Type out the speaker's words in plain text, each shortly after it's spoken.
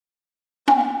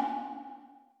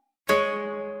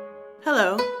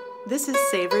Hello, this is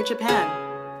Savor Japan.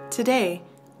 Today,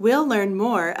 we'll learn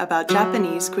more about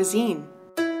Japanese cuisine.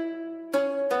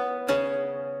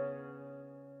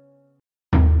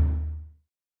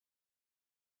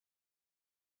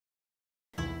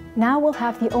 Now we'll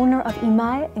have the owner of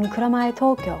Imai in Kuramae,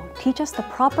 Tokyo teach us the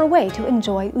proper way to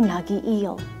enjoy unagi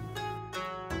eel.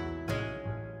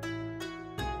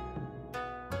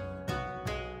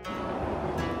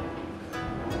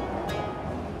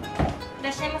 いら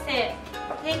っしゃいませ。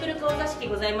テーブルかお座敷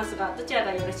ございますが、どちら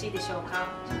がよろしいでしょうか。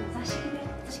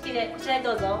座敷でこちらへ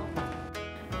どうぞ。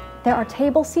There are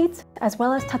table seats as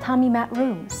well as tatami mat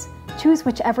rooms. Choose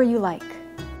whichever you like.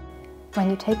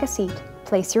 When you take a seat,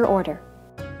 place your order.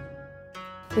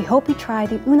 We hope you try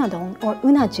the unadon or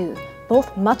unaju,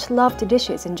 both much loved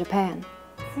dishes in Japan.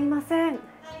 すいません。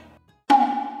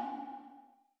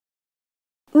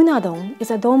Unadon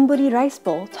is a donburi rice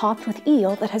bowl topped with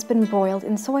eel that has been broiled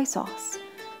in soy sauce.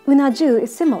 Unaju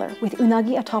is similar, with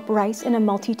unagi atop rice in a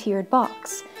multi-tiered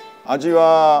box. 味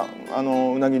は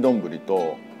うなぎ丼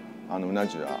とうな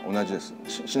じは同じです。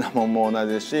品物も同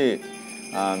じですし、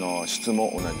質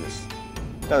も同じです。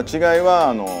ただ違い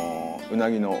はう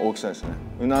なぎの大きさですね。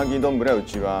うなぎ丼はう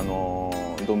ちは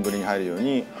丼に入るよう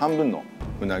に半分の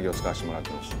うなぎを使わせてもらっ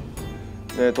てま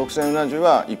す。で特選うな重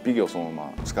は1匹をその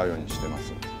まま使うようにしてま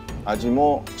す。味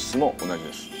も質も同じ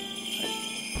です。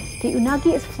The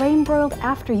unagi is flame broiled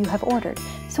after you have ordered,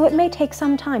 so it may take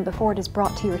some time before it is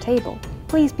brought to your table.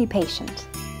 Please be patient.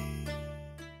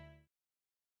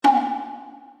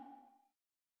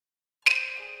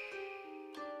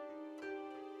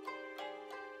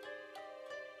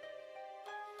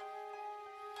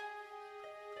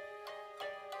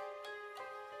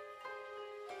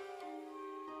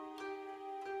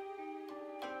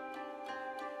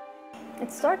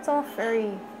 It starts off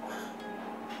very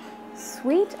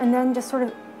sweet and then just sort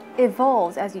of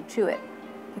evolves as you chew it.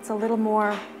 It's a little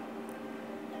more,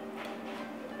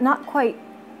 not quite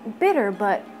bitter,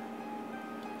 but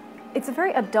it's a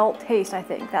very adult taste, I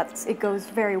think. It goes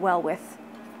very well with,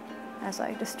 as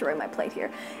I destroy my plate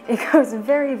here, it goes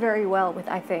very, very well with,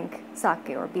 I think, sake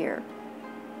or beer.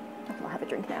 I'll have a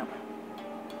drink now.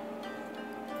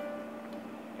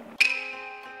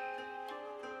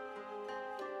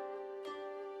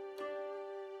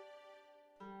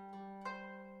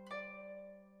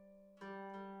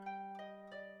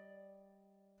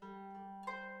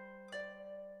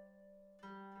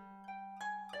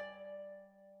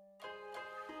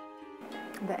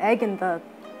 The egg and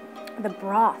the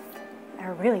broth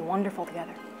are really wonderful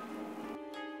together.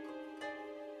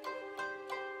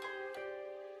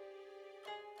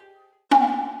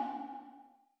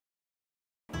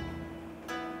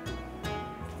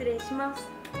 Thank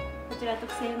こちら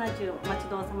特製うな重お待ち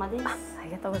どうさまです。あ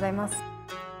りがとうございます。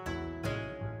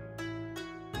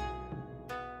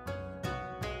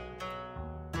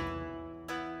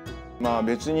まあ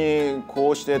別にこ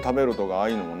うして食べるとかああ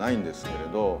いうのもないんですけれ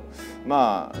ど、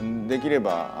まあできれ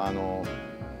ば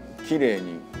きれい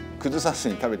に崩さず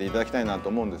に食べていただきたいなと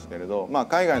思うんですけれど、まあ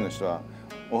海外の人は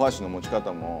お箸の持ち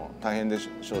方も大変でし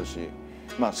ょうし、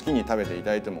まあ好きに食べていた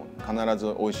だいても必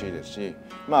ず美味しいですし、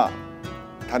まあ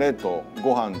タレと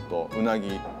ご飯とうな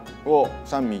ぎを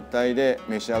三位一体で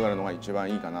召し上がるのが一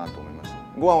番いいかなと思います。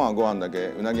ご飯はご飯だけ、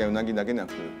うなぎはうなぎだけでな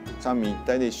く三位一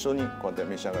体で一緒にこうやって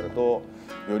召し上がると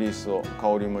より一層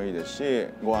香りもいいですし、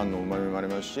ご飯のうまみもあり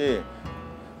ますし、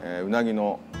うなぎ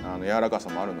の柔らかさ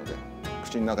もあるので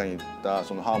口の中にいった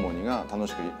そのハーモニーが楽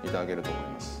しくいただけると思い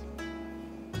ます。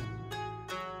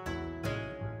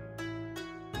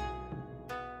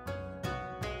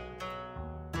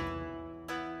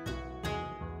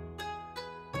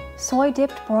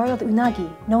Soy-dipped broiled unagi,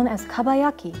 known as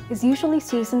kabayaki, is usually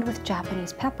seasoned with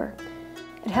Japanese pepper.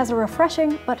 It has a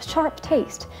refreshing but sharp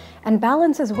taste and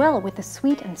balances well with the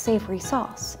sweet and savory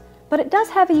sauce. But it does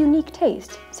have a unique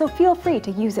taste, so feel free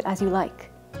to use it as you like.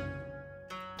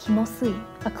 Kimosui,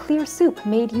 a clear soup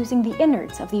made using the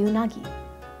innards of the unagi.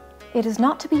 It is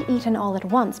not to be eaten all at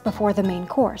once before the main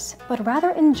course, but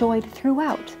rather enjoyed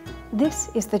throughout.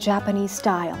 This is the Japanese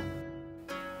style.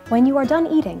 When you are done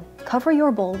eating, cover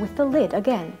your bowl with the lid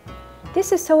again.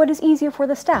 This is so it is easier for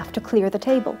the staff to clear the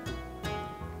table.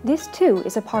 This too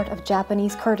is a part of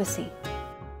Japanese courtesy.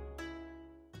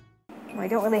 I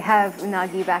don't really have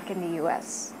unagi back in the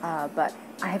US, but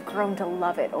I have grown to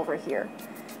love it over here.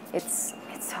 It's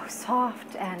so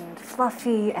soft and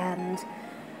fluffy, and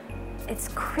it's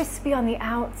crispy on the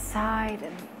outside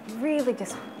and really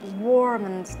just warm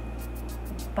and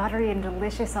buttery and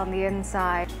delicious on the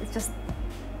inside. It's just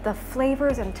the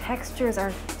flavors and textures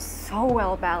are so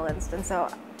well balanced, and so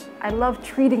I love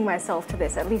treating myself to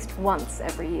this at least once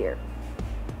every year.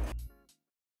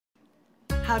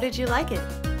 How did you like it?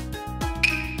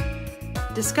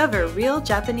 Discover real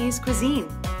Japanese cuisine.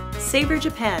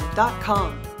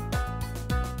 SavorJapan.com